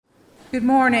Good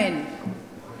morning.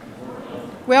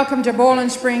 Welcome to Boiling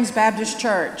Springs Baptist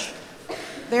Church.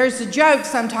 There's a joke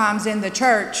sometimes in the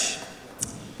church.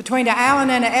 Between an Alan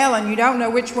and an Ellen, you don't know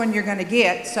which one you're going to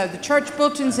get. So the church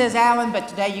bulletin says Alan, but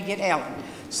today you get Ellen.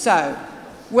 So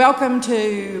welcome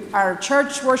to our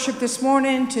church worship this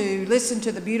morning to listen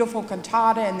to the beautiful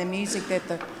cantata and the music that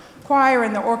the choir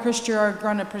and the orchestra are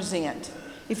going to present.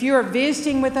 If you are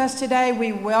visiting with us today,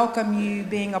 we welcome you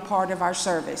being a part of our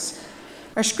service.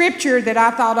 Our scripture that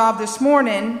I thought of this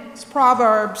morning is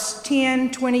Proverbs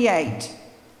 10:28.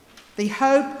 The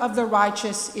hope of the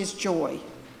righteous is joy.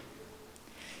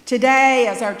 Today,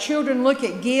 as our children look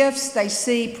at gifts, they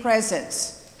see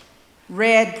presents.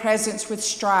 Red presents with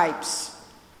stripes.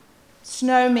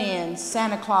 Snowmen,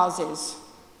 Santa Clauses.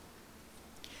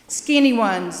 Skinny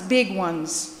ones, big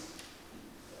ones.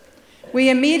 We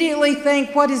immediately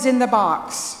think, what is in the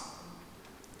box?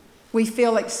 We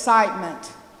feel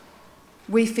excitement.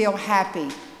 We feel happy.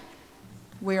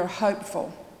 We are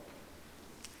hopeful.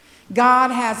 God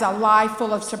has a life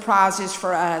full of surprises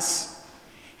for us.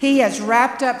 He has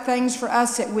wrapped up things for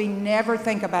us that we never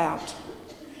think about.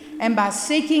 And by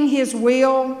seeking His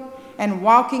will and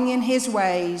walking in His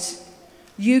ways,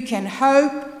 you can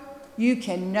hope, you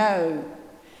can know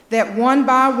that one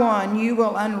by one you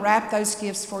will unwrap those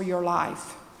gifts for your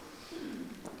life.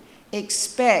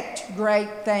 Expect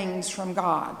great things from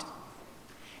God.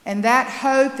 And that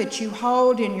hope that you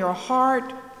hold in your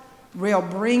heart will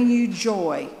bring you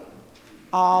joy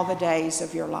all the days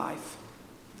of your life.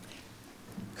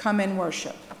 Come and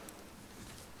worship.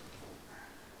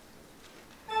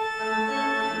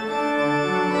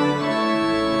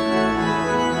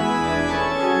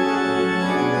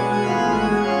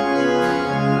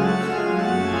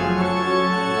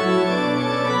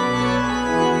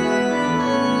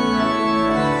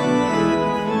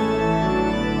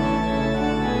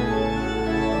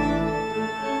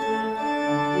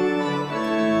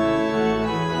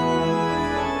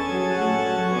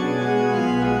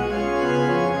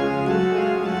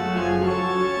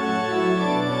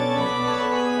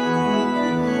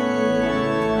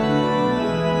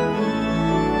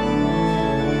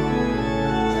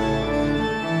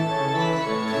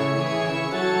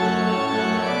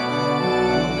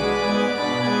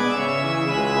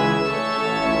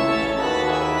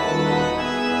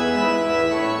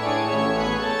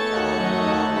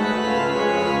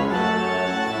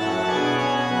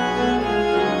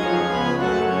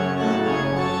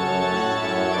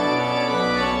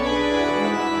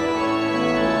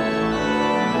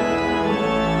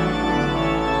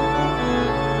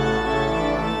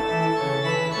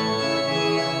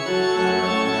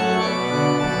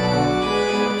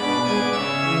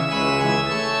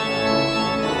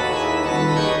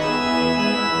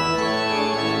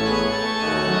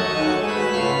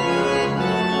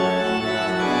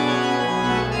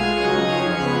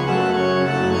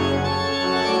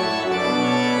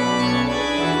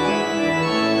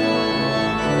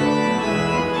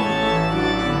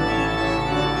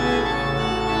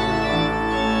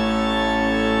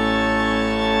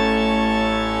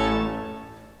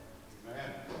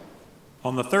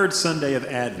 On the third Sunday of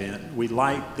Advent, we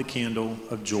light the candle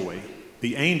of joy.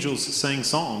 The angels sang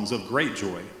songs of great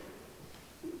joy.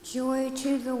 Joy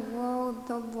to the world,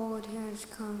 the Lord has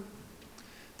come.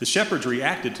 The shepherds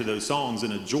reacted to those songs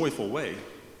in a joyful way.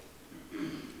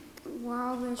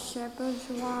 While the shepherds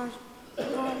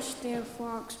watched their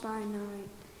flocks by night.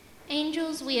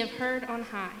 Angels we have heard on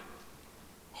high.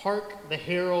 Hark, the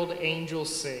herald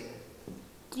angels sing.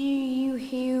 Do you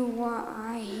hear what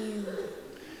I hear?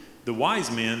 The wise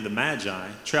men, the Magi,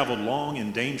 traveled long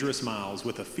and dangerous miles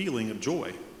with a feeling of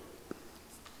joy.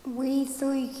 We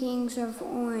three kings of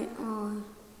Orient are.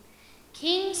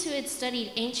 Kings who had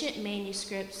studied ancient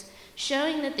manuscripts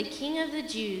showing that the King of the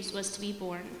Jews was to be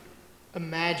born.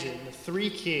 Imagine the three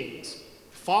kings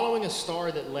following a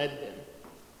star that led them,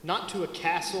 not to a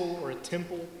castle or a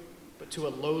temple, but to a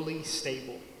lowly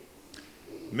stable.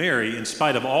 Mary, in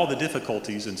spite of all the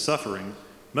difficulties and suffering,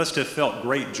 must have felt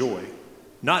great joy.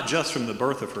 Not just from the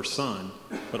birth of her son,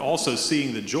 but also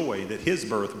seeing the joy that his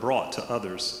birth brought to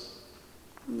others.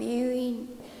 Mary,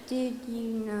 did you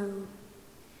know?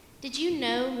 Did you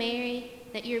know, Mary,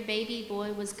 that your baby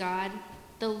boy was God,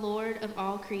 the Lord of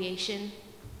all creation?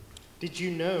 Did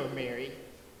you know, Mary,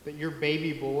 that your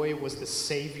baby boy was the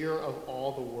Savior of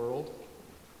all the world?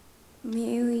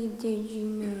 Mary, did you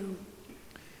know?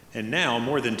 And now,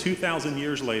 more than 2,000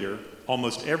 years later,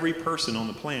 almost every person on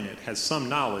the planet has some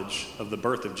knowledge of the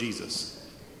birth of Jesus.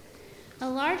 A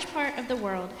large part of the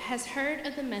world has heard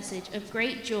of the message of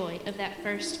great joy of that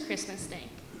first Christmas day.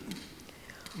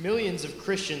 Millions of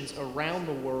Christians around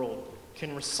the world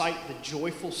can recite the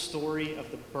joyful story of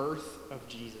the birth of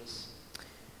Jesus.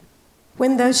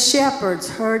 When those shepherds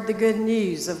heard the good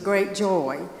news of great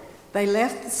joy, they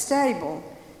left the stable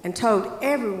and told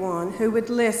everyone who would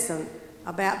listen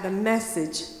about the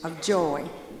message of joy.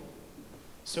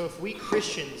 So if we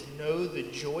Christians know the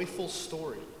joyful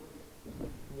story,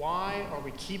 why are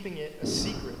we keeping it a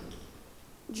secret?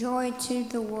 Joy to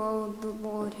the world, the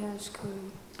Lord has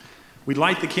come. We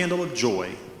light the candle of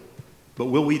joy, but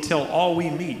will we tell all we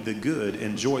meet the good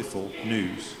and joyful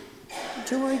news?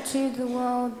 Joy to the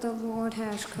world, the Lord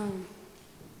has come.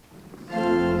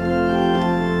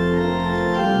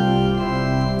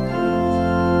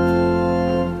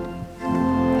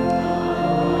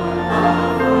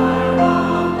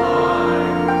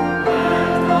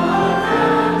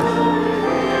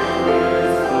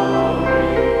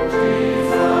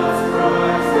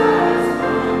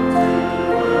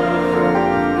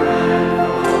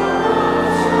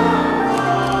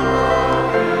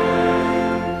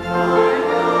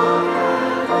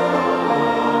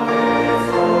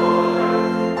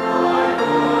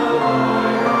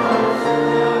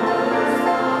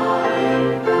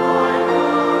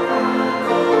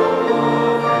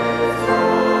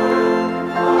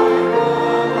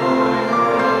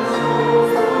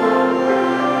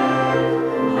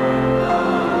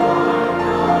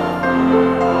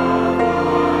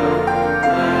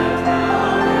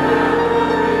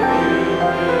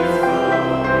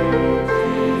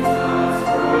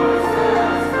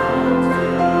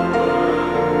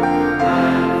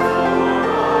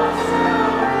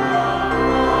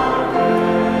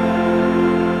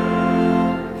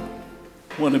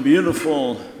 What a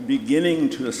beautiful beginning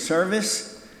to a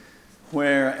service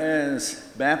where, as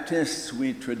Baptists,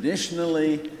 we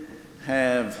traditionally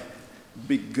have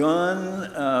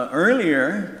begun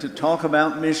earlier to talk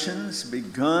about missions,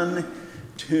 begun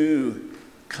to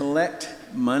collect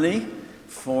money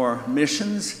for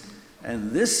missions, and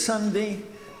this Sunday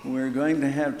we're going to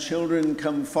have children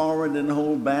come forward and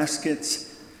hold baskets.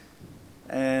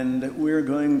 And we're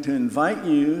going to invite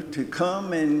you to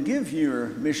come and give your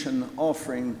mission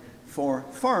offering for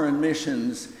foreign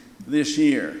missions this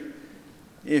year.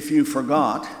 If you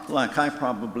forgot, like I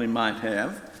probably might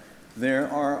have, there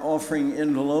are offering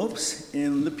envelopes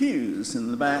in the pews,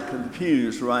 in the back of the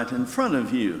pews right in front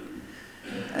of you.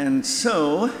 And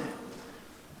so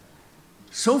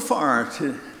far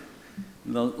to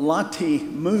the Lottie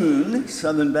Moon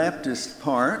Southern Baptist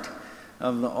part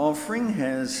of the offering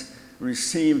has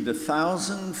received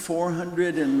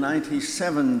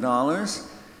 $1,497,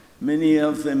 many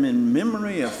of them in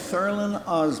memory of Thurlan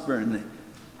Osborne,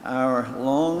 our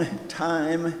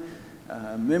long-time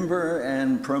member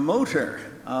and promoter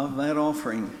of that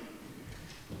offering.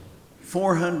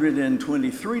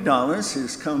 $423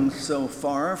 has come so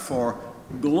far for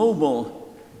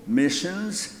global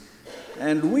missions,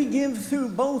 and we give through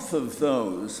both of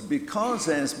those because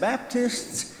as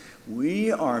Baptists,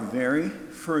 we are very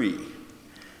free.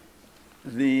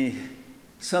 The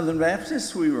Southern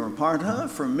Baptists we were a part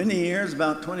of for many years,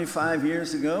 about 25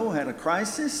 years ago, had a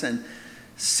crisis, and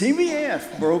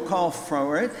CBF broke off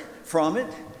from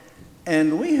it,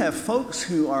 and we have folks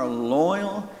who are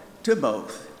loyal to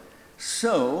both.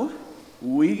 So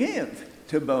we give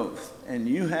to both, and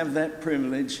you have that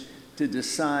privilege to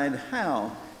decide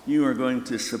how you are going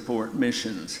to support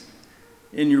missions.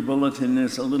 In your bulletin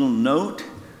is a little note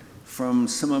from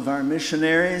some of our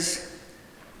missionaries.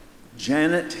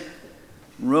 Janet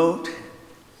wrote,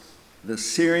 "The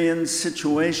Syrian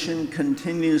situation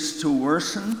continues to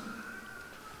worsen.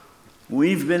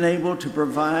 We've been able to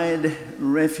provide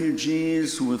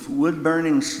refugees with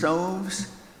wood-burning stoves,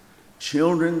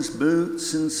 children's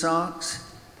boots and socks,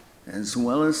 as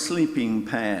well as sleeping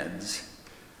pads.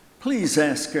 Please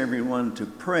ask everyone to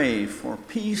pray for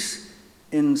peace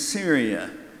in Syria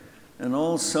and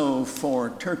also for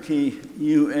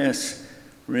Turkey-U.S.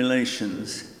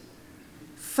 relations.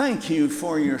 Thank you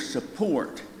for your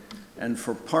support and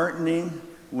for partnering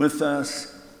with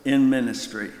us in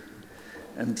ministry."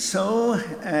 And so,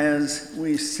 as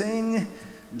we sing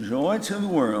Joy to the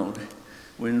World,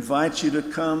 we invite you to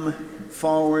come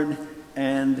forward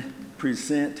and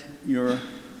present your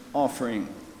offering.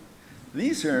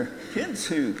 These are kids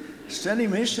who study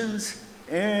missions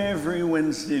every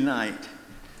Wednesday night,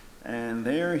 and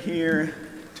they're here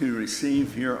to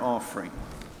receive your offering.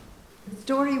 The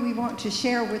story we want to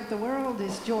share with the world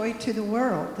is Joy to the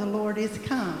World, the Lord is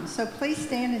come. So please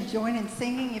stand and join in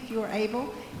singing if you are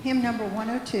able, hymn number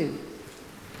 102.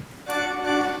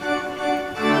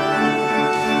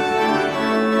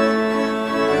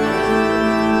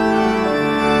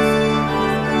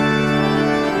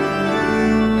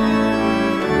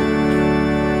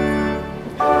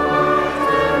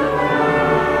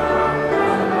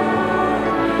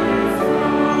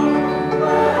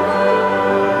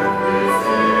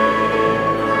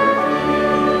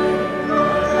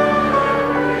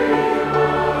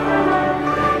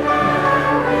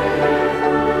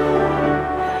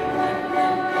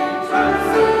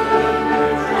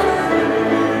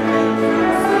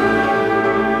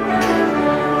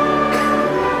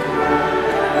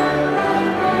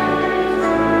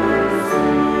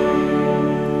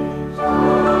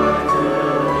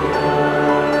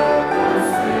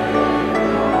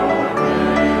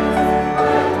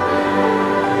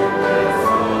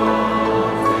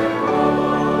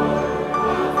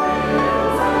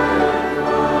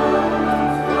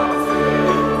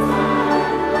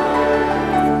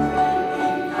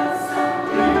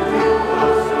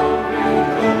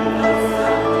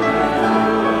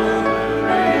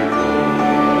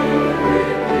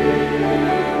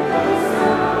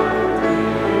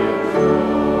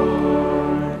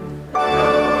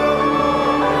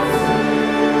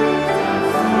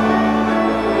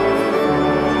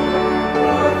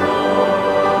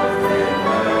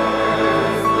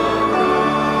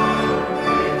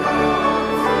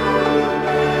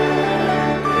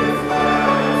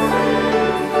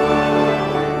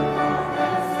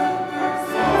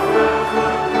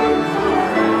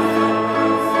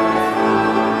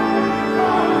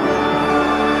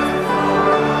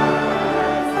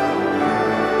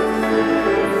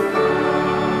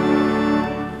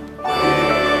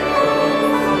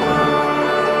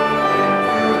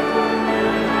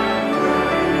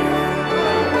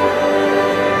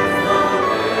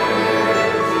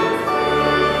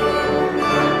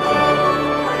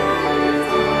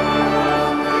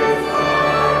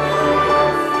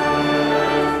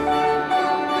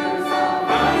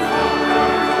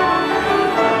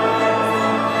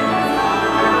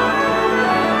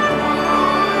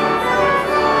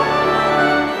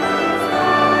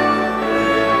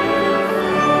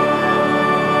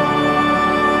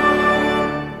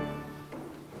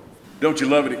 Don't you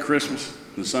love it at Christmas?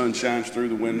 The sun shines through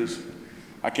the windows.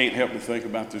 I can't help but think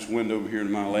about this window over here to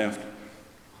my left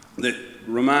that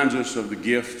reminds us of the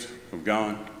gift of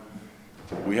God.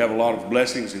 We have a lot of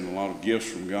blessings and a lot of gifts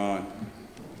from God.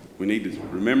 We need to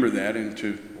remember that and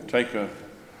to take a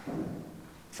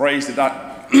phrase that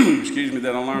I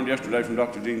learned yesterday from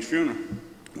Dr. Gene Schooner.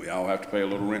 We all have to pay a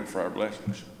little rent for our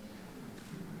blessings.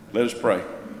 Let us pray.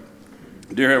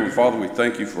 Dear Heavenly Father, we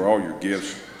thank you for all your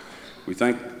gifts. We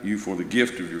thank you for the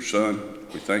gift of your Son.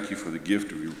 We thank you for the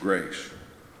gift of your grace.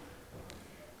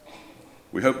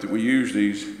 We hope that we use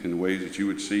these in the ways that you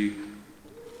would see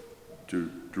to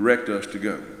direct us to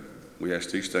go. We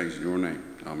ask these things in your name.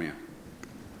 Amen.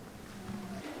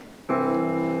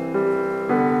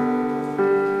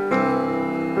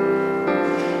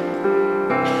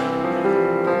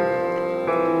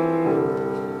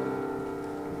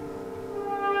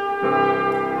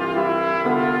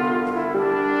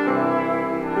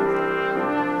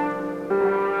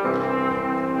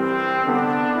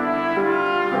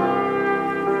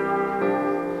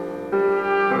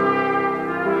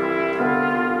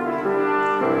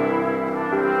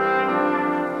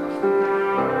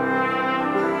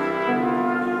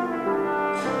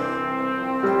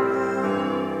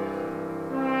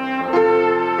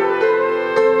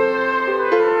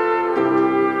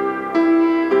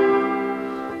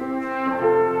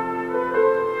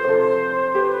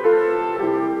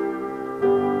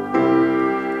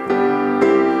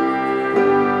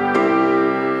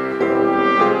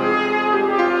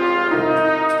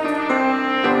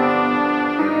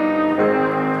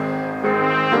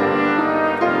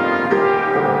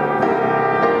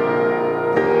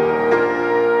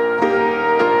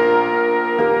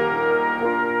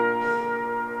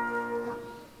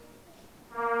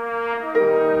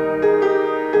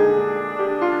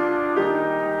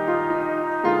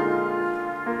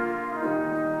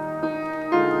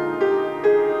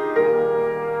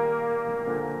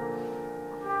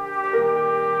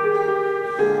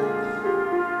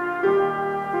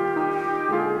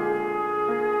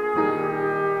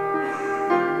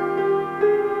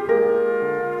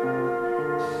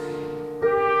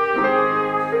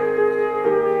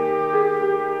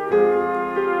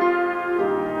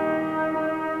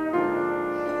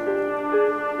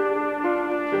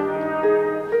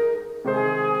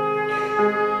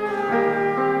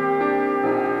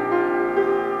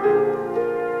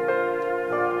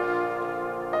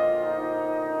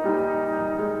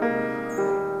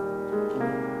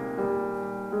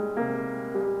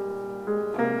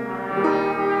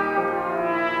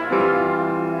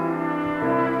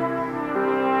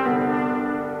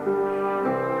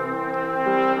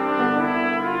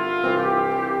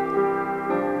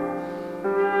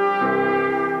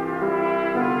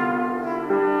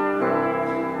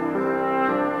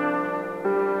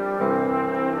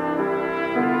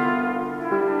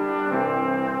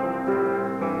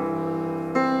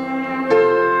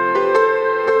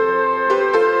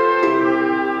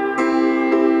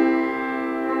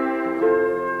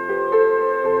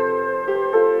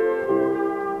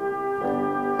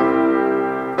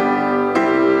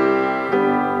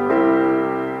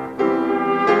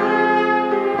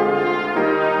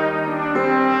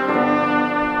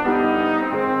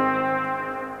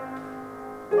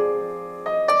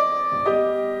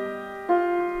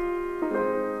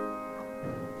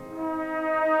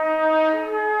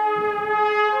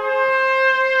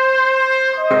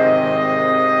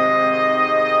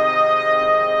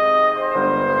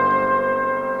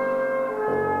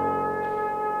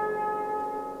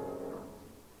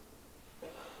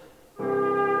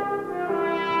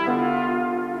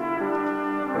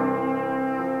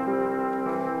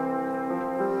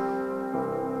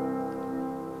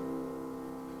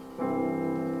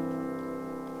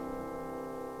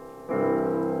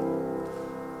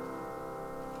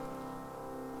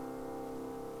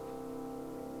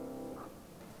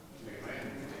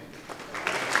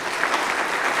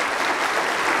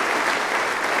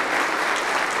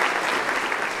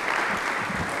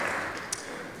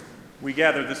 We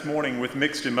gather this morning with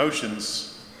mixed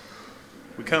emotions.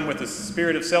 We come with a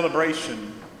spirit of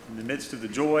celebration in the midst of the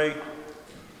joy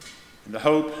and the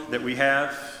hope that we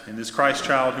have in this Christ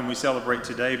child whom we celebrate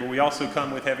today, but we also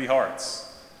come with heavy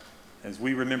hearts as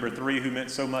we remember three who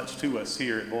meant so much to us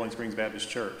here at Bowling Springs Baptist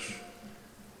Church.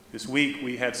 This week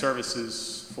we had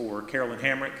services for Carolyn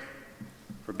Hamrick,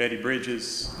 for Betty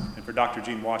Bridges, and for Dr.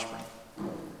 Gene Washburn.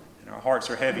 And our hearts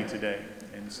are heavy today.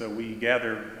 And so we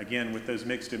gather again with those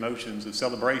mixed emotions of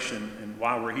celebration and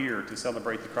why we're here to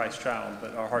celebrate the Christ child,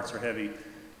 but our hearts are heavy.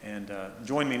 And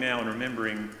join me now in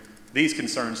remembering these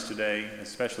concerns today,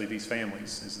 especially these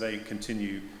families, as they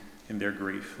continue in their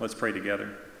grief. Let's pray together.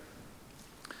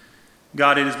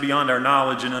 God, it is beyond our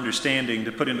knowledge and understanding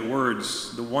to put into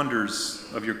words the wonders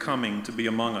of your coming to be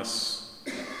among us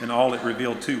and all it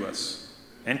revealed to us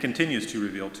and continues to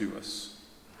reveal to us.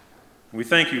 We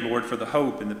thank you, Lord, for the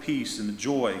hope and the peace and the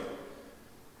joy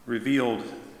revealed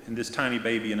in this tiny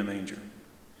baby in a manger.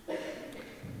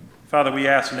 Father, we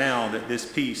ask now that this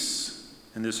peace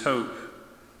and this hope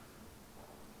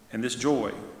and this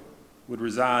joy would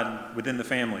reside within the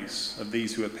families of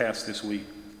these who have passed this week.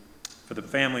 For the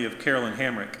family of Carolyn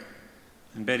Hamrick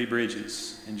and Betty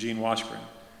Bridges and Jean Washburn,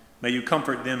 may you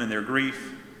comfort them in their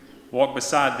grief, walk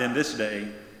beside them this day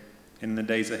and in the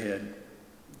days ahead.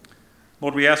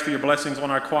 Lord, we ask for your blessings on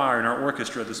our choir and our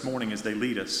orchestra this morning as they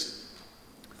lead us.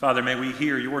 Father, may we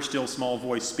hear your still small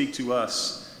voice speak to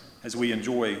us as we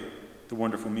enjoy the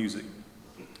wonderful music.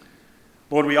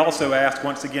 Lord, we also ask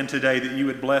once again today that you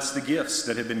would bless the gifts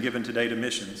that have been given today to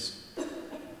missions.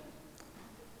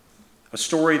 A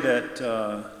story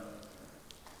that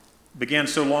began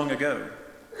so long ago.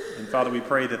 And Father, we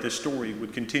pray that this story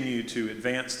would continue to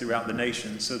advance throughout the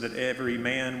nation so that every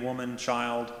man, woman,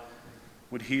 child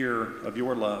would hear of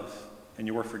your love and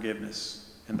your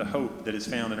forgiveness and the hope that is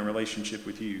found in a relationship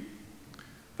with you.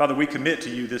 Father, we commit to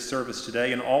you this service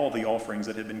today and all the offerings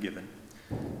that have been given.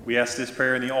 We ask this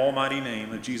prayer in the almighty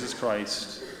name of Jesus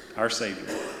Christ, our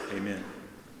Savior. Amen.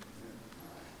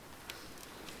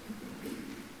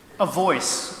 A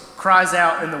voice cries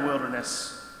out in the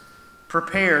wilderness,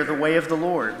 "Prepare the way of the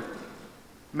Lord.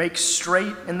 Make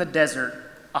straight in the desert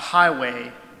a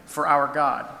highway for our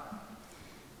God."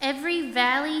 Every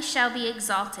valley shall be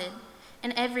exalted,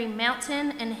 and every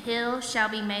mountain and hill shall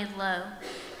be made low,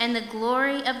 and the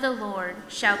glory of the Lord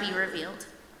shall be revealed.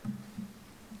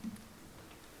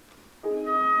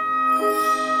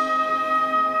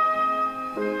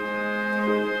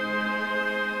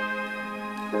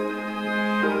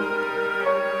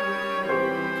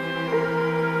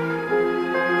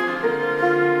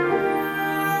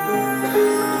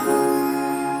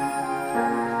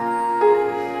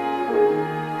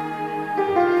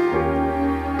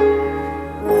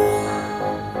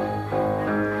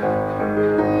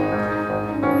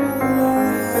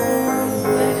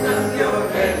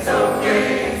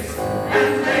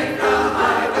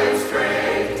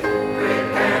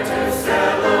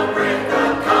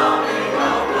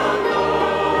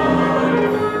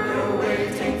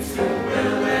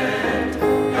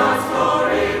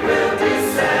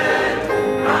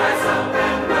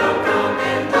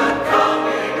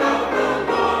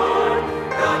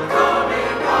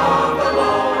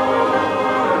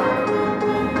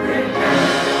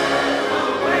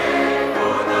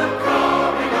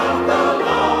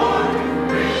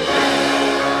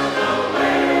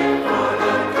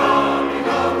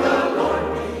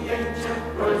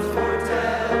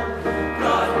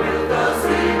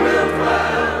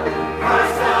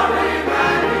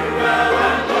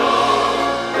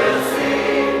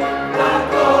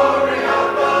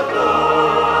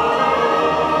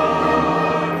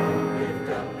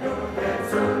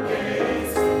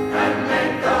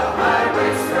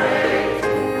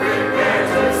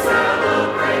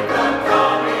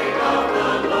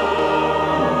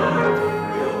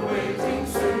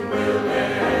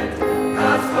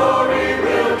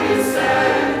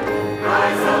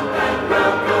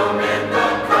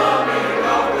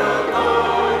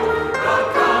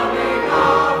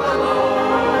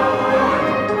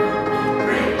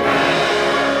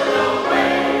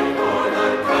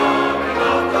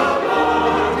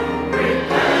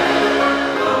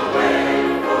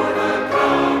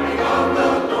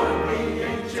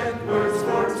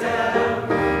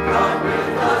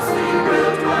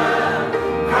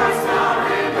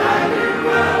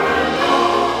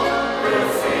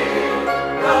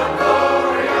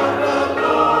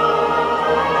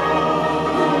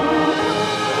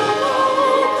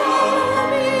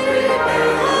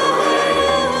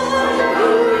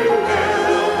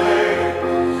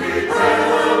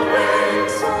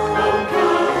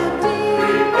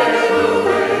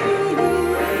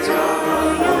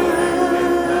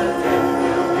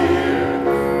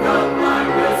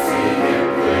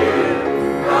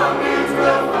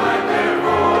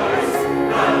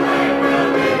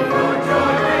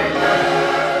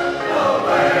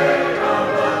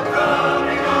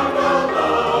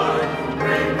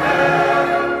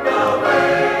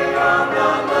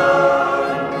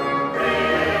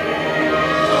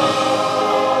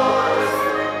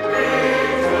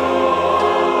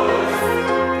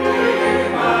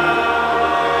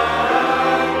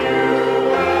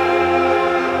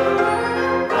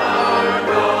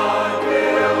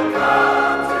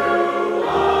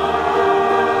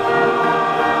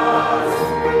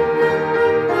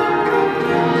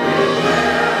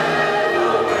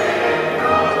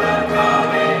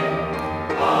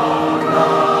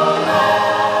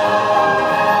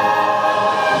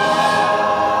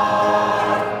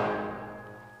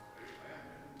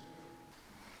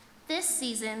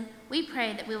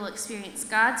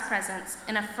 presence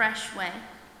in a fresh way.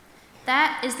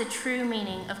 That is the true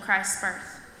meaning of Christ's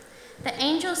birth. The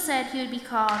angel said he would be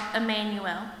called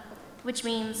Emmanuel, which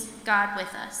means God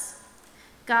with us.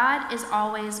 God is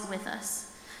always with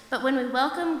us. But when we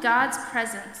welcome God's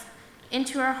presence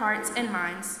into our hearts and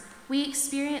minds, we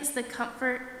experience the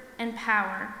comfort and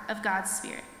power of God's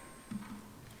Spirit.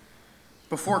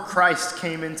 Before Christ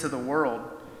came into the world,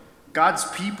 God's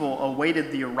people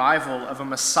awaited the arrival of a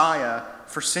Messiah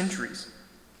for centuries.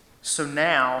 So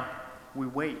now we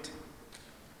wait.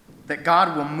 That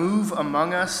God will move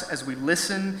among us as we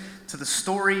listen to the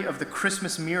story of the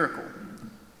Christmas miracle.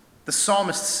 The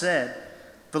psalmist said,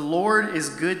 "The Lord is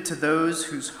good to those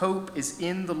whose hope is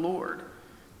in the Lord,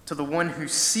 to the one who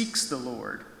seeks the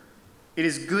Lord. It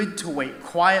is good to wait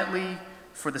quietly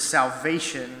for the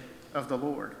salvation of the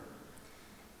Lord."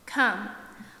 Come,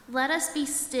 let us be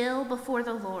still before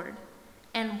the Lord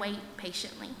and wait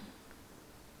patiently.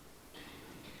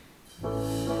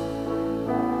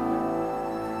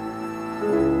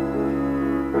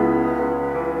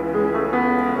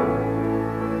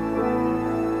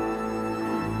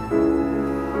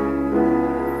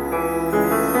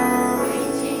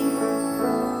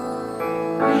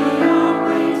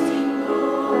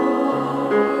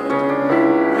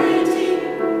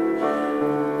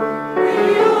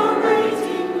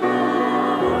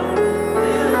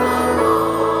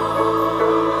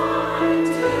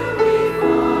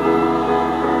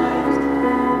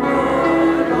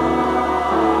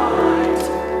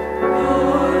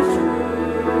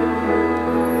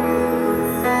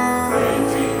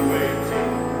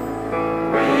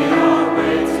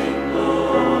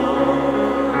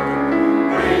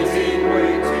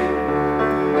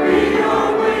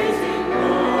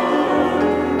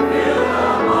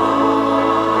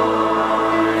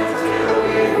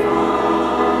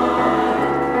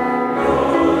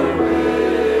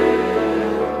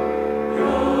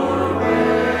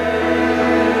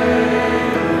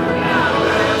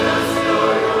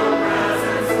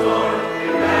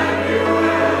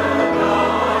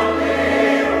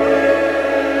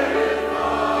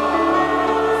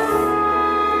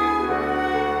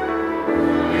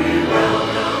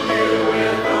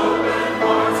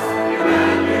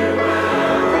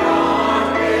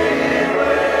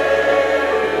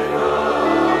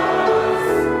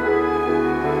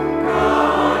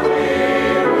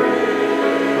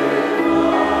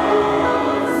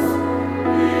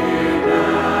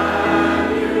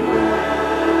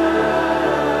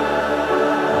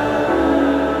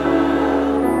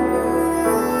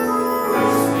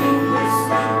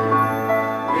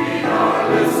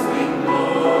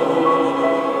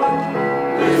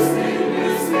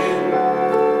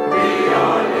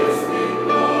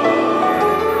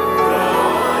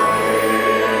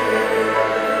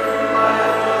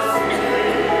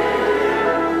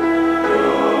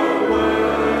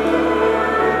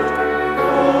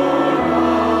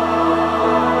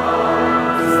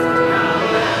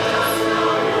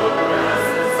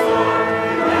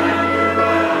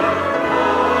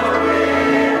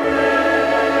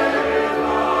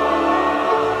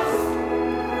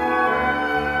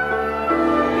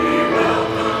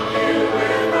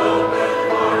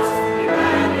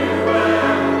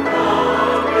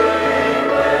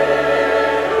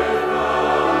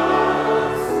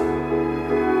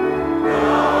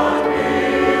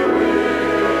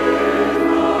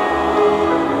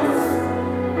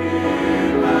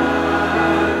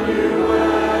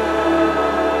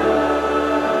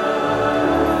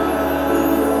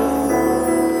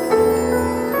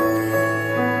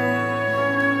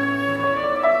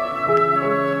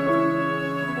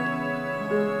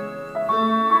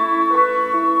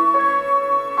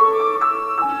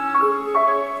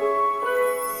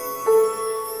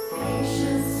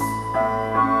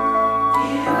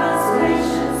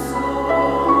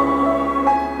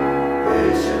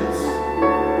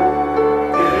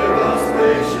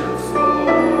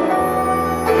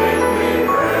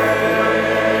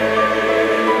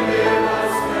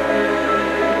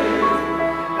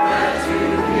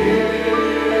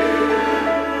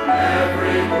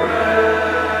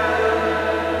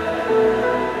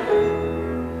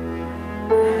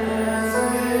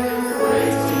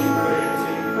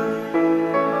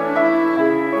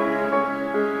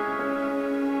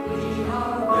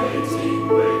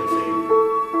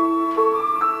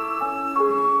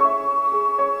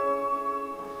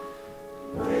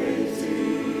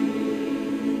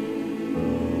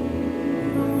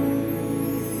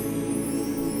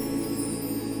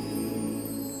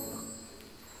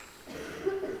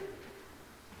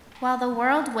 While the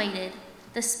world waited,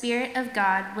 the Spirit of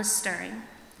God was stirring.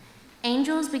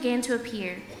 Angels began to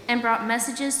appear and brought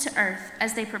messages to earth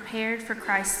as they prepared for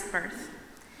Christ's birth.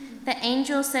 The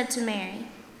angel said to Mary,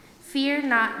 "Fear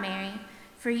not, Mary,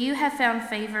 for you have found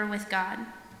favor with God."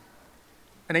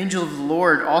 An angel of the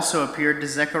Lord also appeared to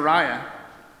Zechariah.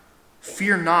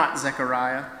 "Fear not,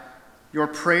 Zechariah, your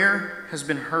prayer has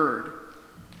been heard.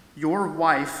 Your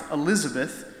wife,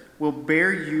 Elizabeth, will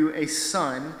bear you a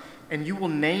son, and you will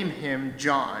name him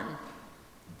John."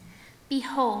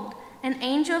 Behold, an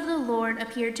angel of the Lord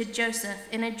appeared to Joseph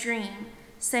in a dream,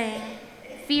 saying,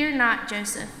 "Fear not,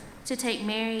 Joseph, to take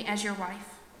Mary as your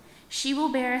wife. She will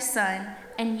bear a son,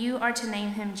 and you are to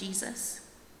name him Jesus.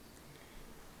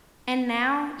 And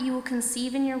now you will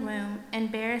conceive in your womb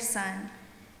and bear a son,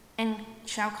 and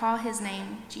shall call his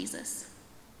name Jesus."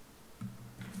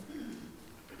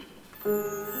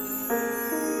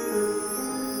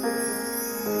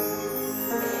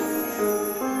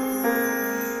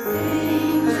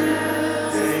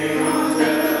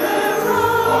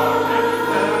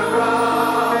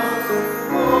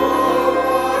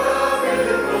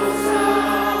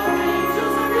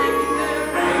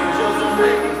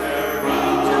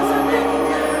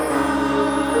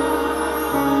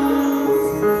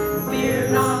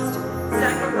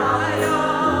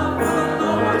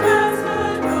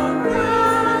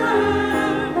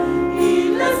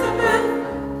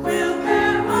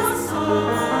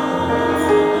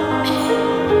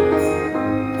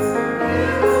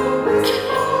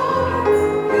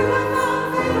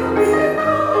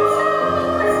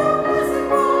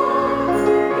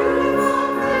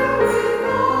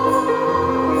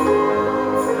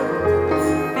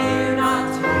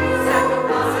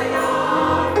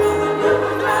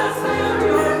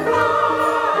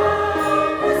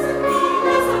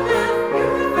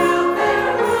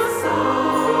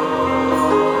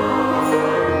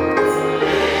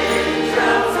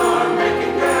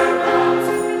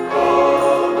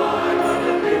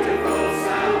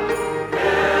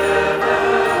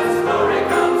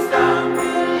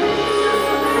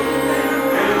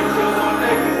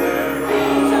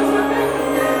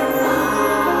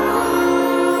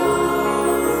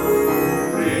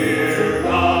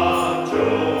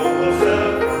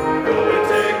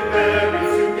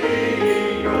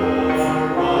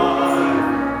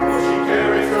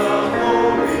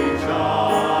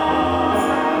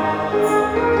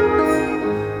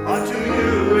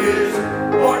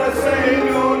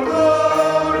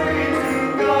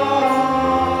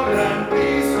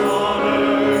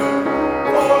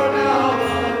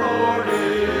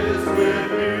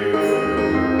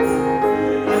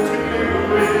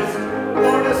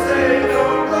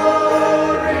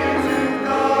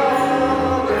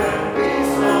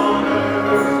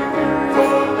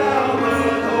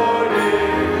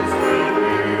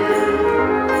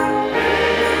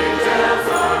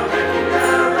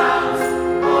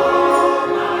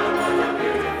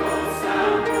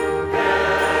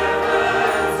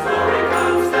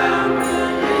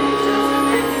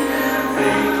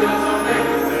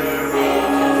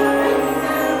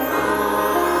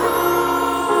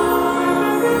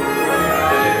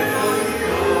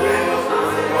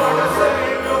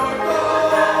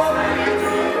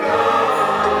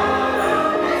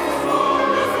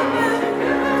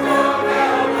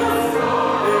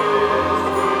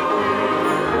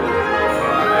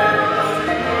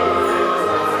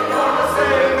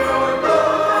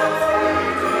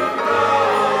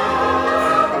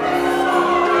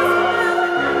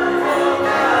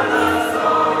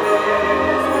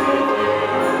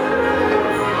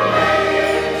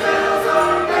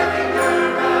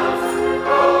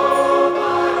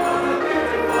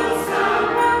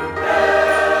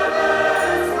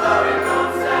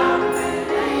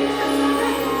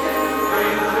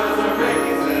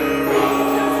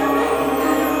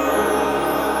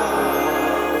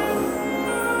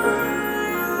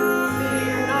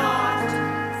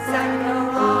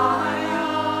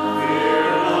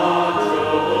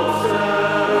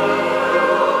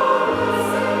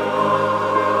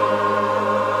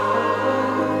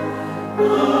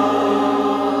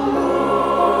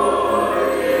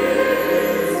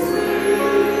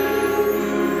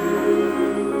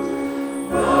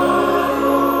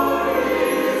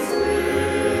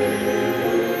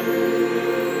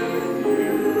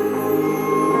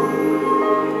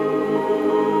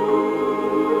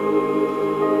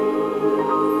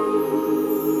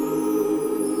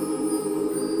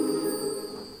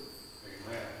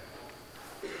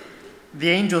 The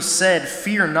angel said,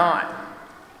 "Fear not,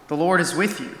 the Lord is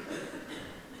with you."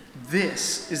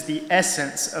 This is the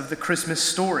essence of the Christmas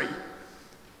story,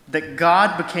 that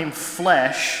God became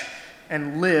flesh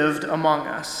and lived among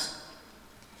us.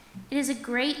 It is a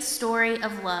great story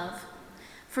of love,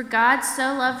 For God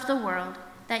so loved the world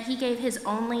that he gave his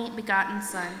only begotten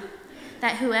Son,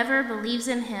 that whoever believes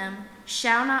in him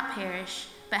shall not perish,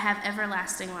 but have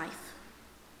everlasting life.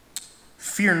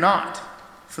 Fear not,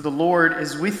 for the Lord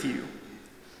is with you.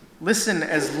 Listen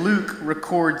as Luke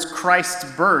records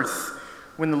Christ's birth,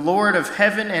 when the Lord of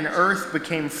heaven and earth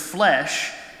became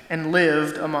flesh and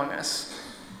lived among us.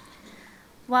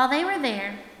 While they were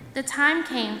there, the time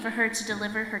came for her to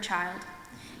deliver her child,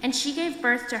 and she gave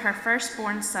birth to her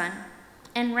firstborn son,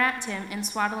 and wrapped him in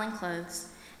swaddling clothes,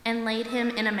 and laid him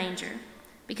in a manger,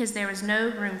 because there was no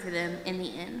room for them in the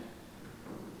inn.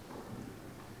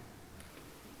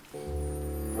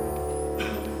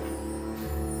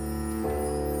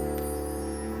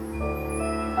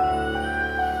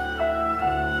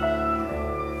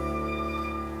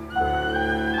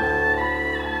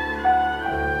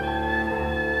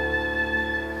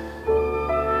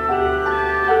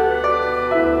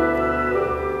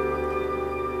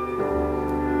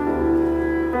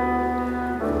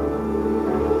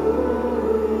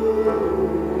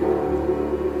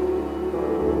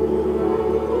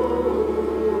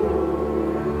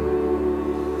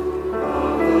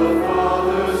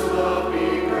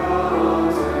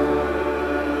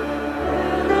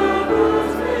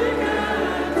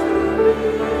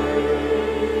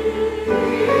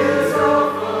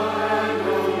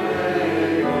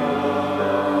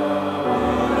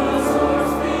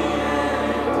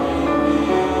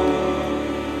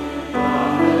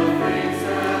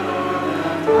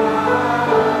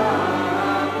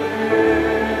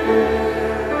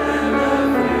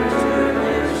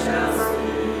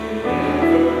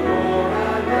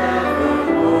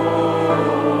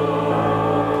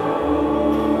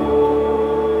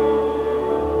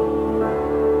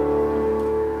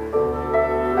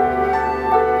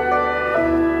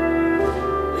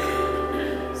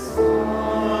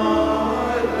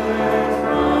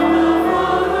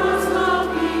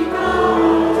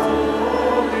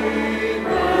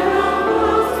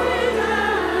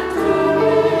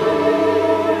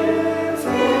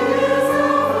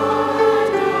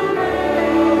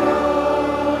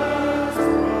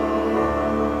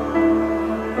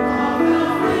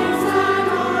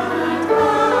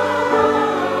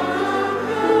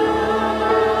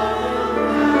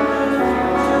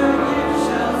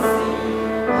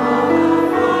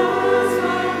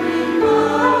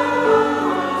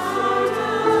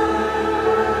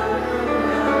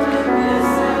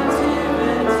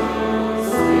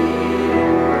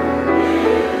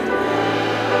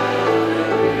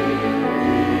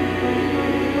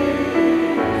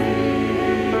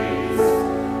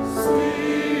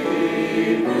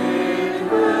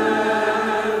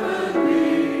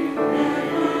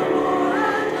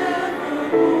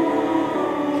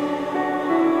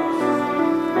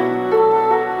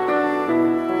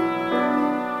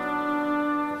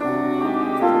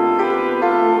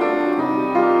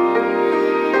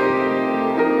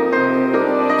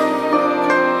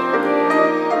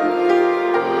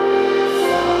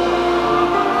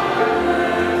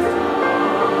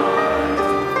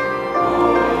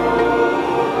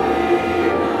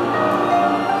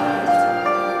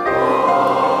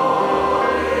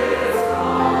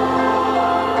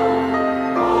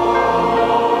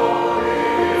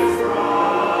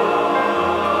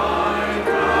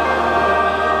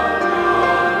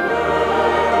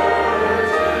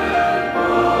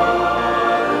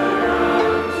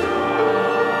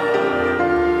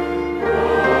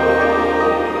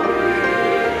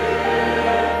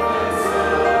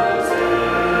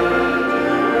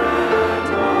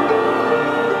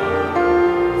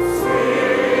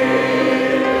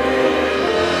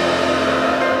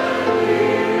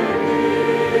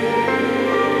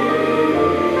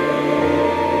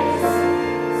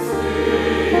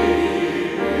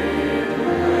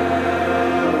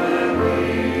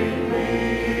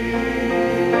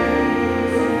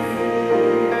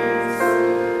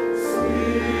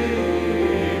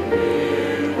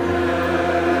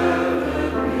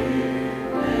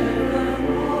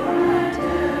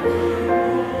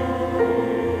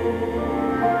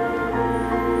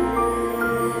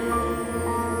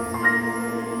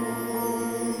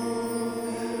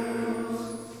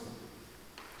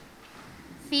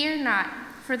 Fear not,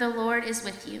 for the Lord is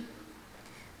with you.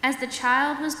 As the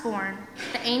child was born,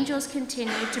 the angels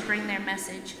continued to bring their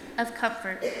message of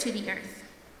comfort to the earth.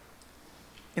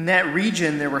 In that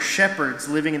region there were shepherds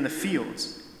living in the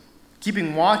fields,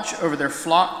 keeping watch over their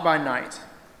flock by night.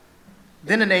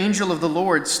 Then an angel of the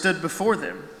Lord stood before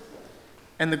them,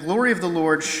 and the glory of the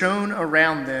Lord shone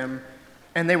around them,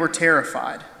 and they were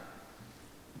terrified.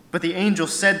 But the angel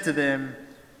said to them,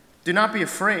 "Do not be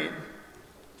afraid.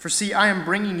 For see, I am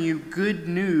bringing you good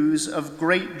news of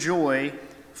great joy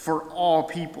for all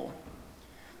people.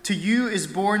 To you is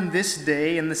born this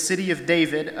day in the city of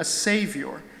David a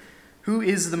Savior, who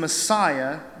is the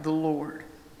Messiah, the Lord.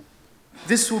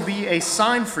 This will be a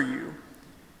sign for you.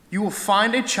 You will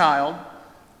find a child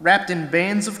wrapped in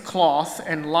bands of cloth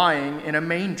and lying in a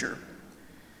manger."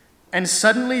 And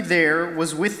suddenly there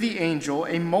was with the angel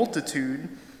a multitude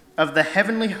of the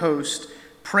heavenly host,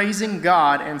 praising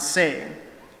God and saying,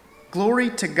 "Glory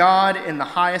to God in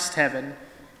the highest heaven,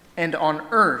 and on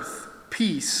earth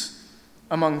peace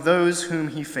among those whom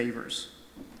he favors."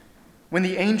 When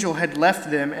the angel had left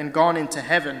them and gone into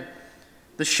heaven,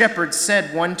 the shepherds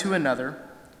said one to another,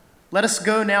 "Let us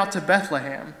go now to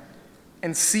Bethlehem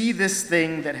and see this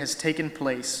thing that has taken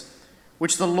place,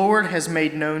 which the Lord has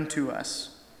made known to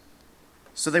us."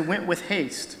 So they went with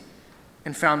haste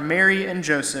and found Mary and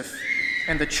Joseph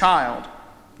and the child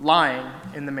lying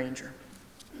in the manger.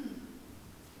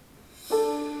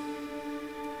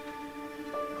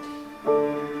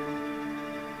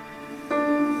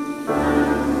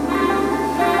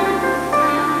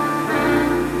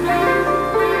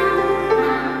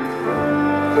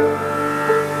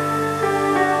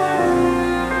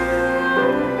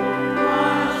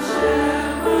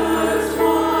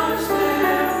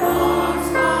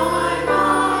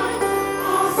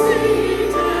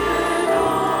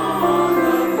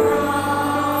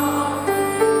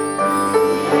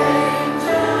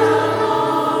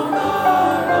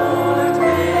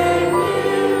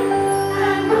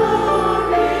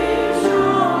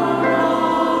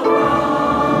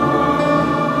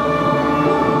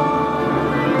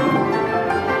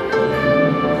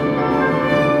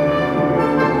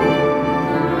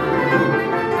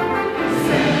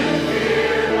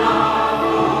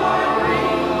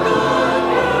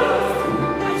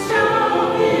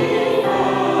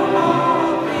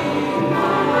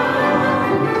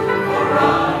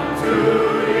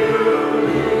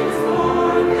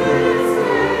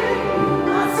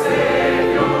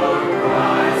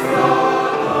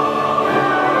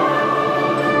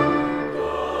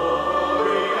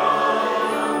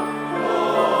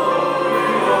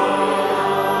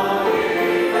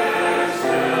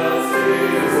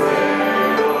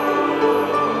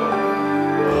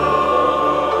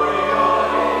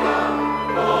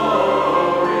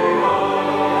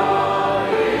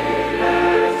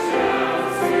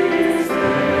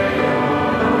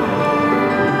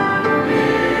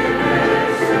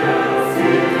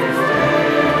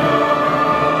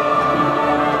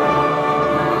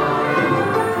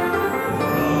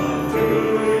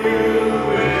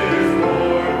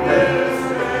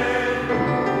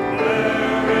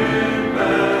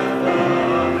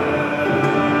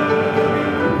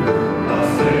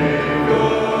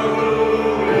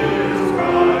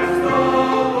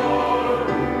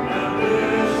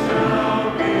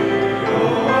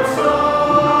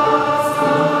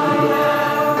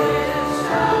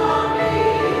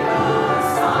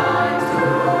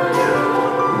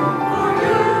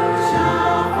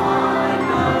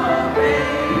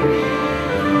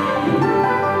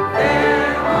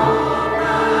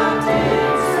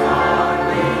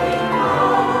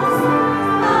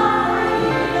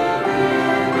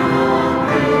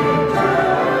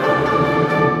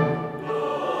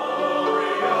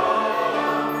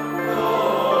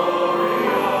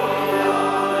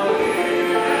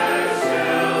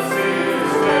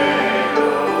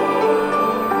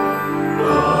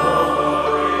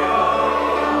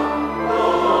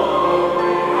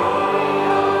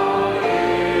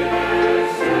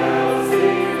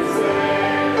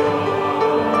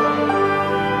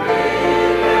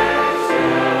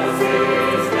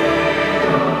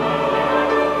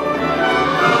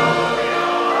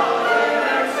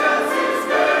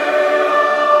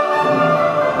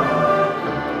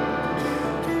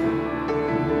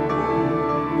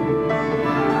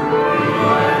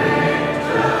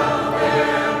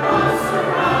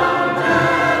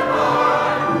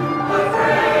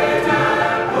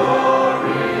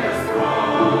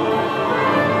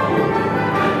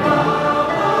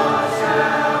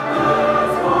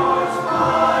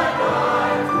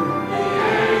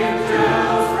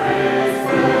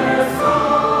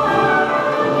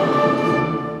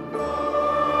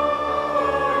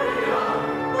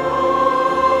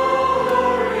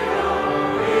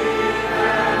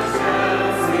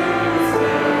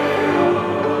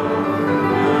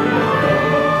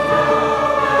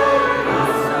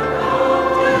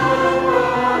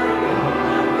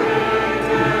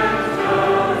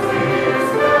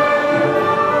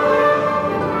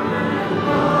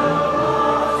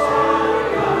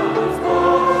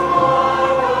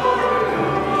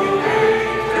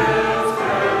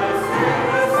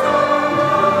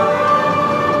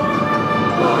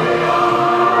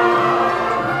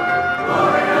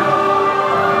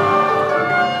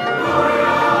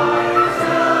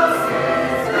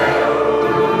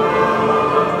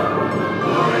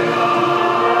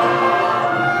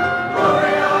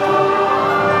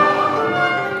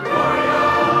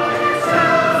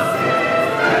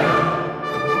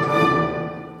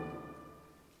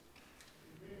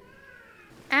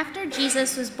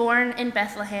 Jesus was born in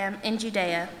Bethlehem in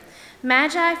Judea,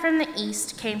 Magi from the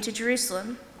east came to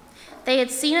Jerusalem. They had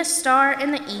seen a star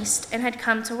in the east and had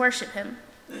come to worship him.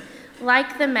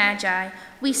 Like the Magi,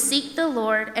 we seek the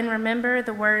Lord and remember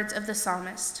the words of the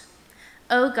psalmist.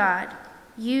 O God,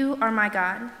 you are my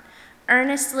God.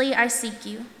 Earnestly I seek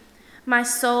you. My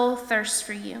soul thirsts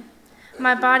for you.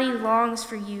 My body longs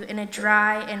for you in a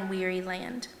dry and weary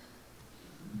land.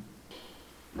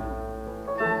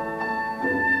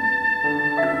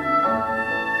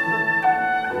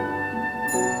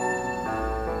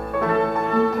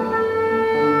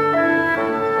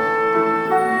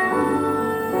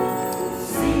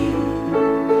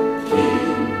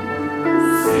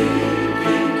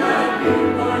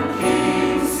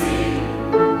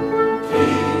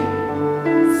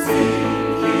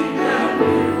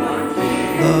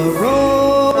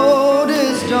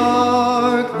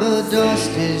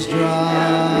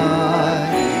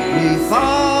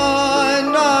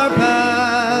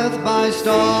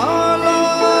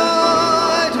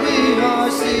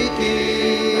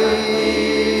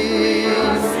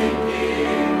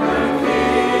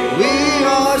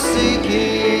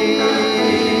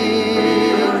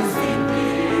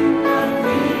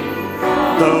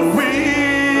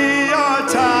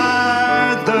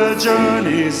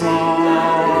 Journey's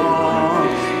long.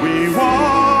 We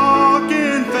walk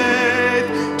in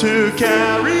faith to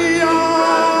carry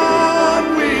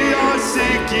on. We are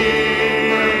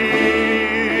seeking.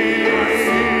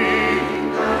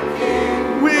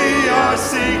 We are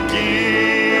seeking.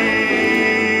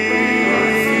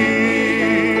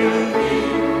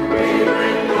 We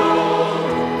bring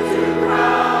gold to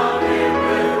crown him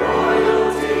with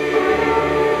royalty,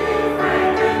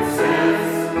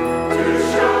 frankincense to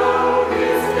show.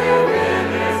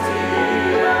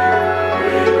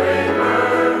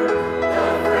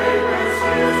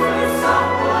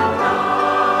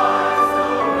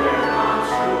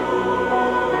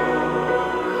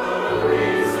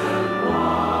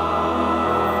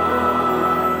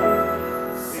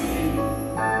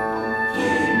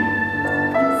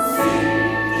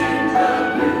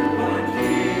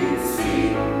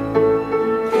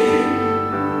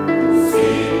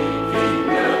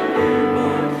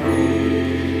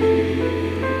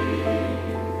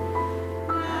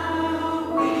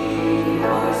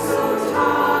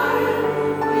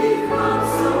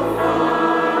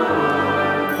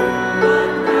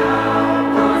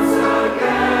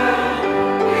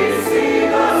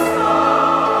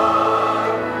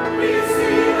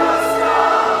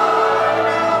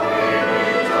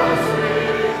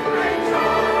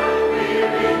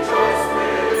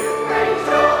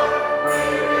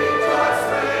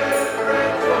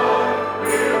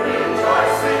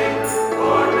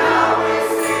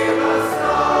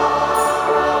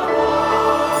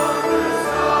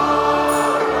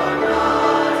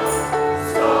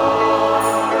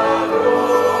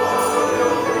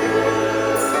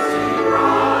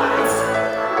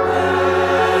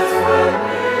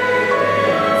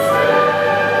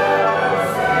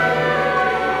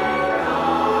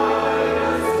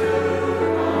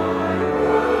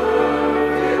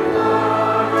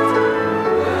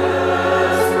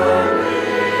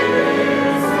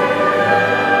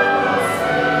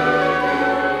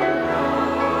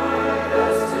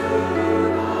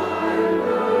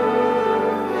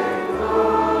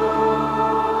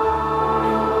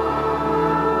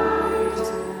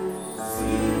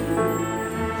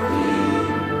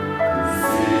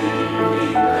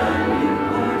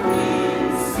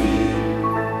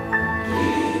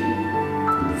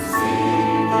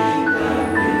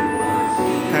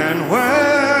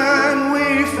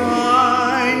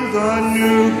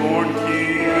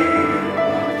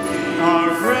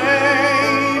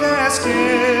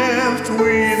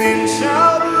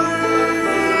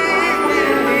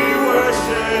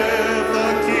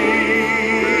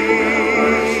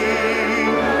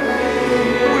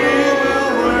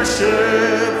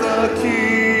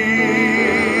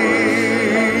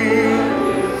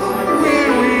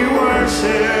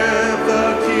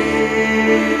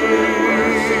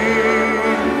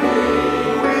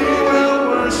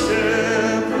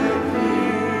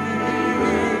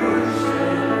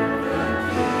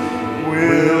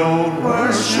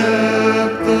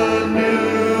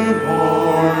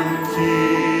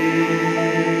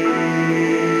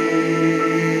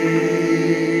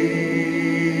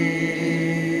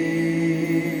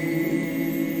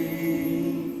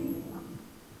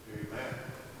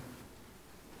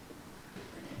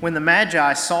 When the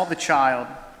Magi saw the child,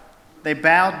 they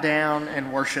bowed down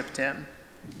and worshipped him.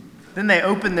 Then they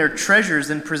opened their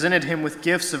treasures and presented him with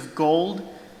gifts of gold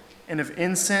and of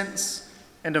incense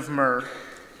and of myrrh.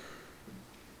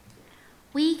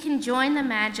 We can join the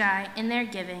Magi in their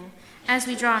giving as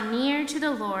we draw near to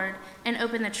the Lord and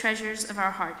open the treasures of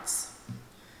our hearts.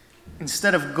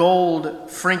 Instead of gold,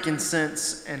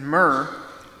 frankincense, and myrrh,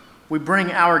 we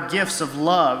bring our gifts of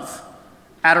love,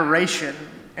 adoration,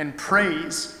 and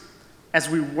praise as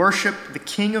we worship the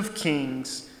King of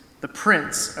Kings, the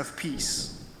Prince of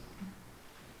Peace.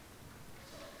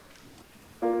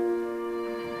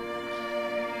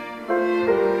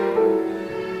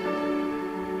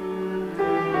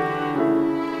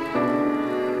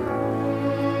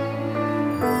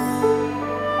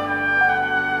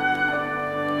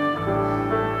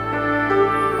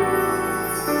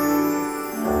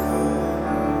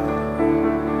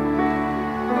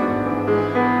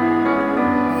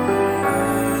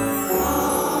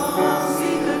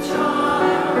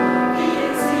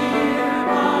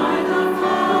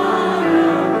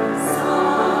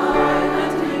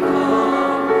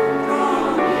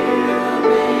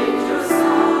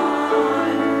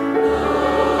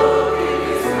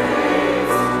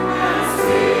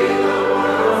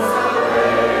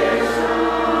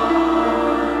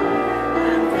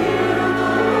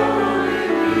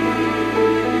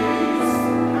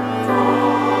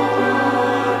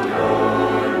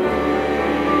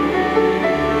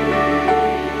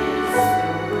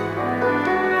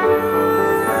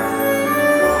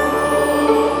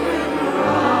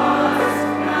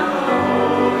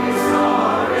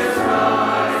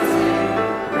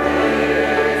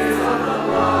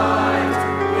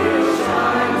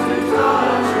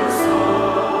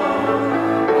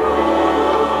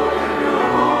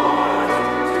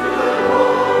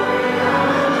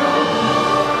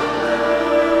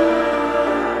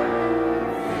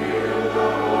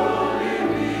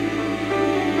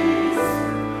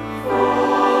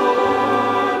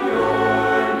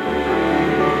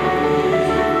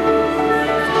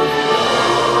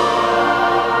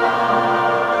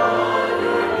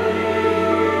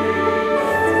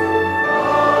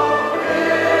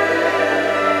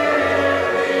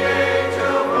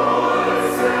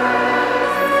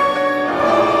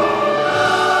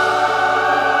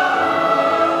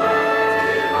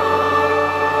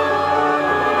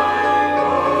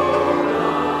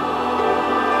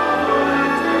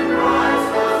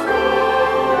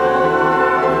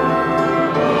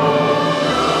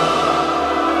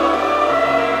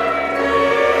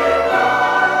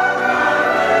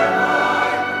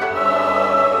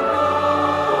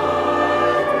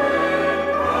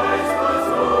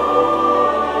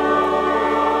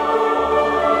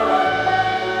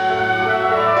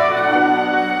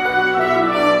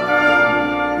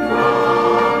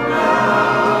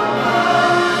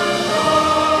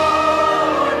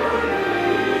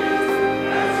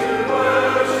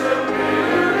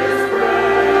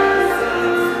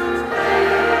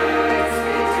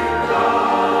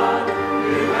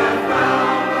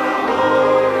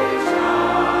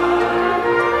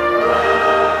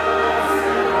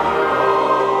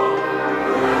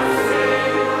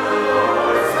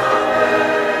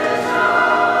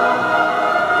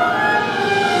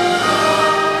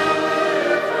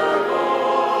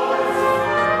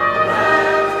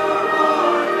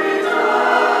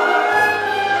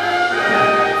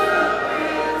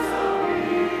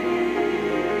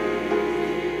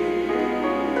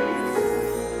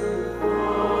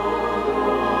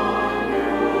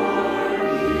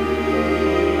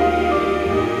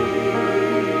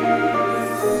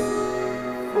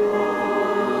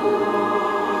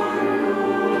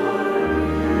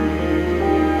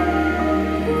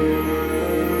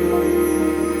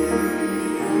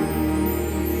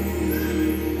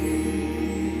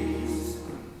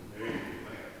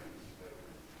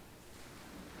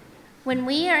 When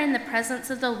we are in the presence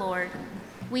of the Lord,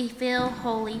 we feel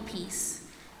holy peace,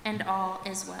 and all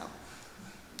is well.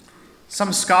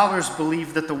 Some scholars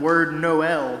believe that the word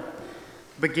Noel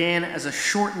began as a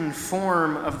shortened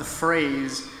form of the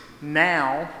phrase,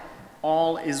 now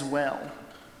all is well.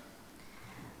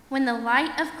 When the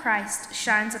light of Christ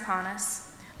shines upon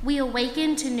us, we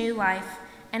awaken to new life,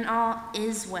 and all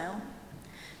is well.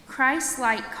 Christ's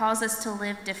light calls us to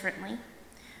live differently.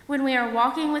 When we are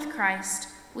walking with Christ,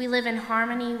 we live in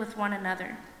harmony with one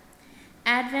another.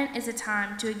 Advent is a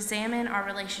time to examine our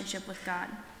relationship with God.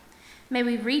 May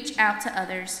we reach out to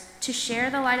others to share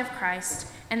the light of Christ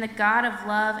and the God of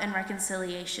love and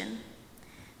reconciliation.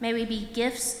 May we be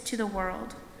gifts to the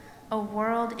world, a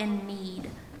world in need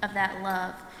of that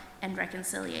love and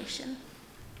reconciliation.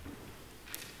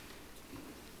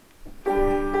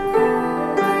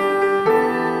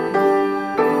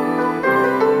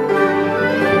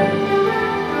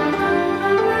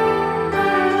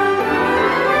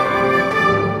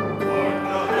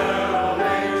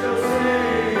 Angels sing.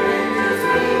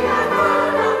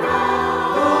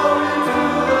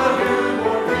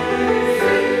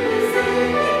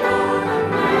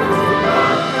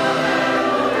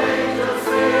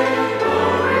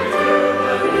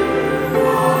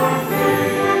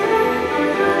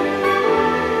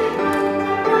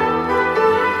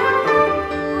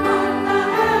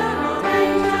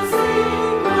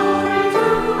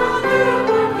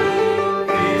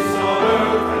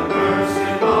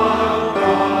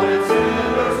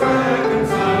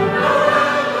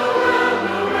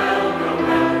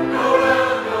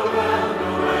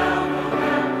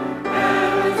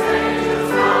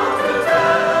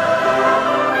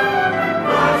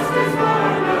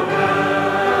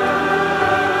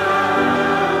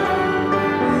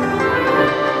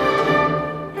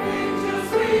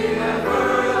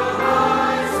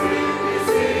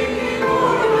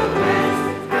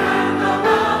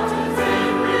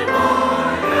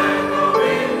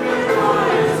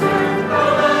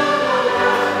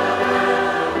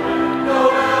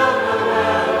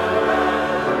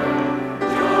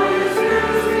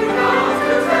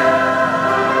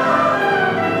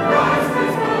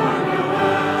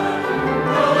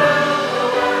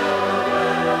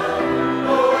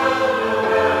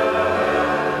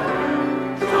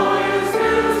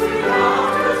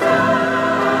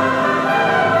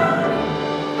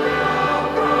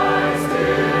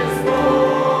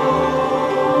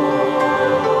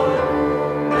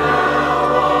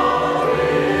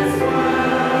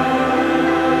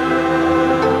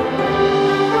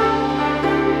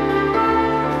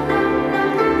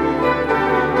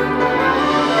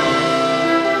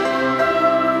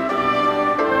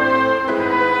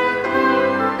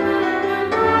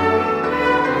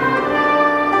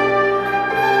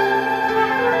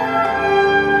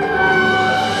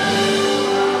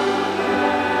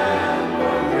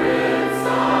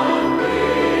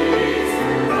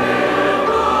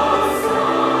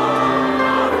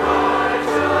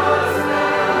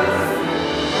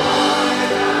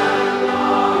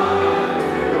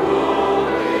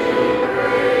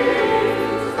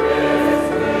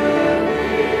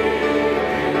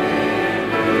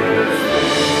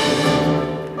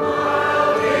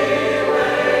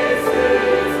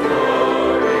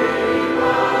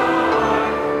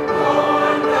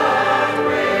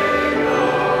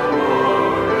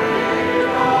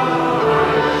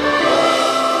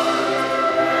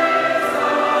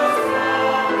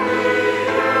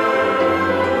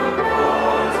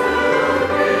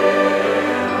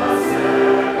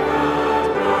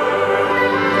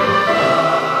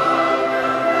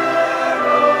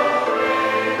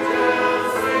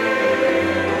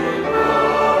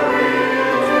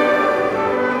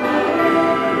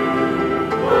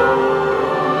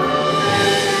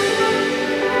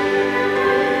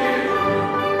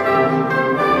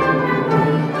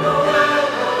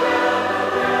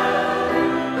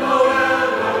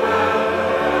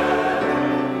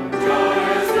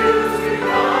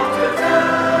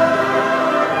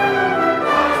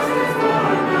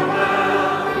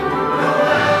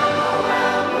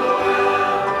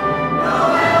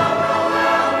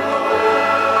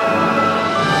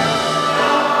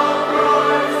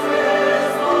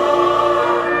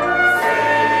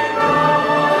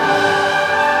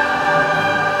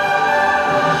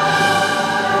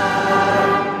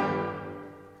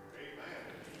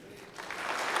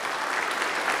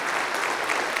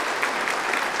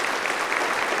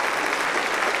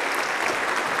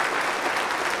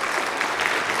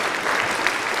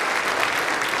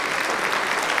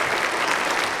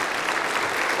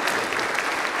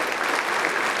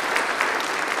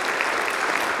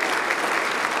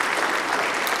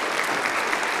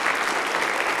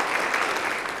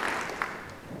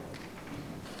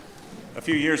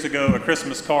 few years ago, a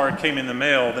Christmas card came in the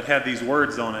mail that had these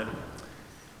words on it.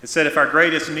 It said, if our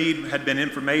greatest need had been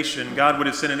information, God would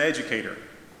have sent an educator.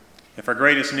 If our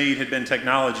greatest need had been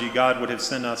technology, God would have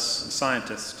sent us a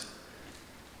scientist.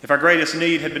 If our greatest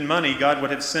need had been money, God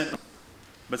would have sent.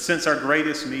 But since our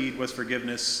greatest need was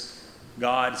forgiveness,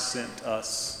 God sent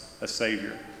us a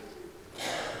Savior.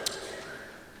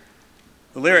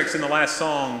 The lyrics in the last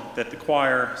song that the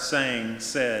choir sang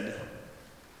said,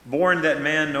 born that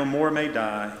man no more may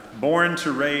die, born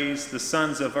to raise the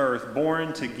sons of earth,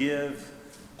 born to give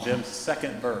them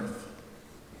second birth.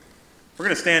 We're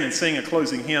going to stand and sing a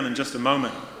closing hymn in just a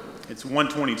moment. It's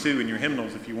 122 in your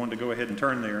hymnals if you want to go ahead and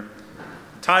turn there.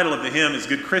 The title of the hymn is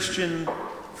Good Christian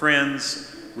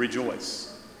Friends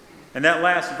Rejoice. And that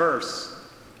last verse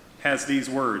has these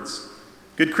words,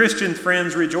 Good Christian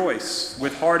friends rejoice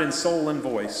with heart and soul and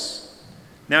voice.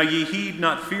 Now ye heed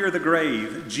not fear the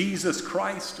grave, Jesus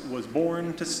Christ was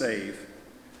born to save.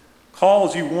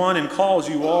 Calls you one and calls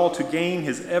you all to gain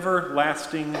his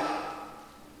everlasting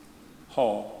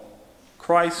hall.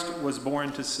 Christ was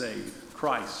born to save.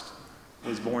 Christ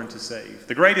was born to save.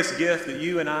 The greatest gift that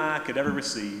you and I could ever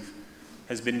receive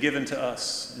has been given to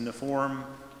us in the form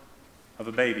of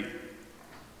a baby.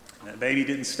 And that baby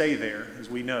didn't stay there, as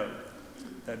we know.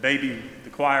 That baby, the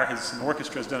choir and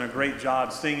orchestra has done a great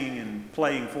job singing and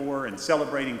playing for and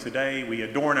celebrating today. We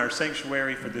adorn our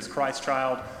sanctuary for this Christ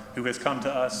child who has come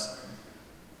to us.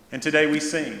 And today we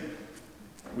sing.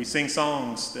 We sing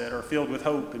songs that are filled with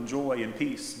hope and joy and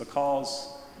peace because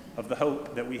of the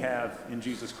hope that we have in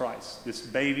Jesus Christ. This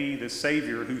baby, this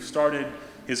Savior who started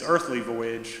his earthly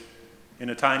voyage in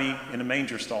a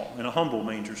manger stall, in a humble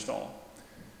manger stall.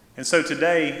 And so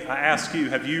today I ask you,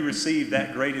 have you received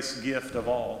that greatest gift of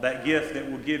all? That gift that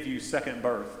will give you second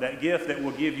birth. That gift that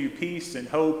will give you peace and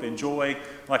hope and joy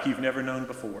like you've never known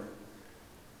before.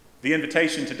 The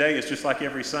invitation today is just like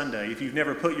every Sunday. If you've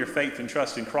never put your faith and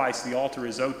trust in Christ, the altar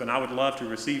is open. I would love to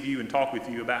receive you and talk with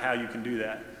you about how you can do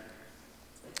that.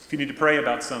 If you need to pray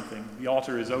about something, the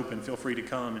altar is open. Feel free to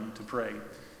come and to pray.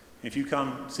 If you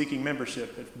come seeking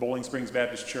membership at Bowling Springs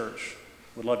Baptist Church,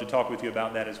 we'd love to talk with you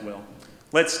about that as well.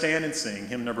 Let's stand and sing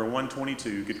hymn number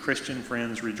 122, Good Christian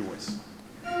Friends Rejoice.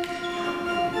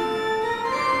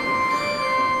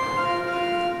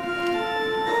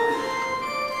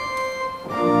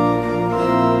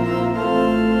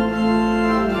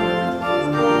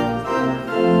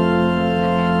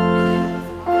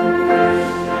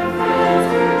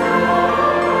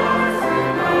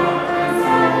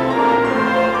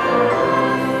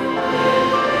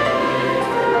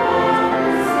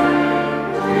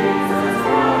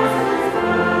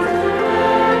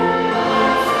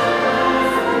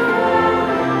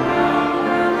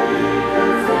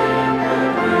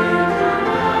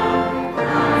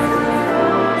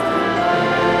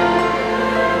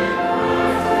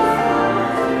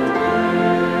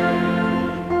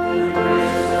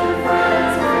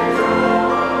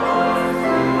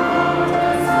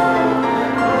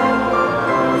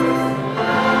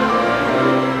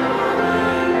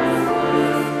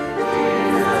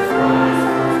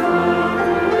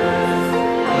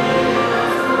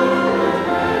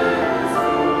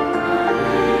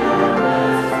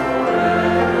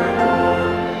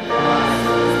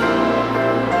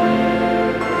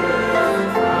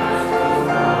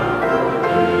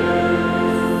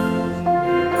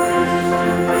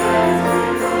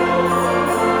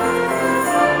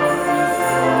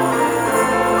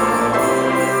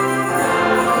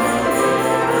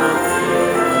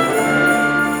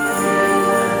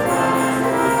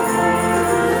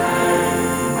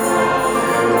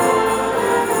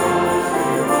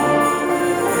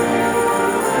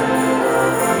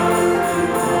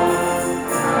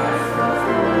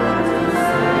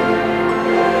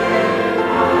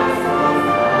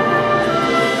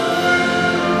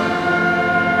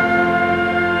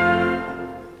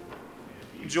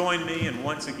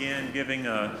 Giving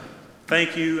a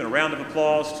thank you and a round of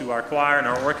applause to our choir and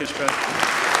our orchestra.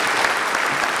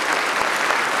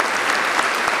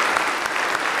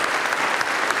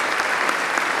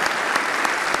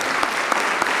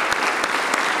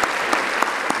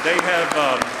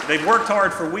 They've worked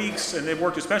hard for weeks, and they've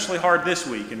worked especially hard this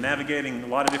week in navigating a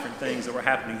lot of different things that were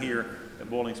happening here at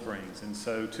Bowling Springs. And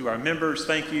so to our members,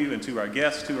 thank you, and to our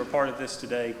guests who are part of this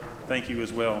today, thank you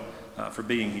as well for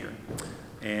being here.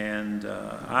 And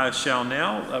I shall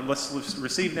now, let's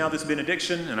receive now this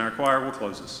benediction, and our choir will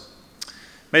close us.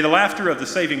 May the laughter of the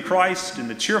saving Christ and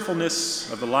the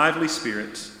cheerfulness of the lively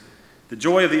Spirit, the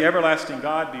joy of the everlasting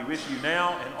God be with you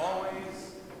now and always.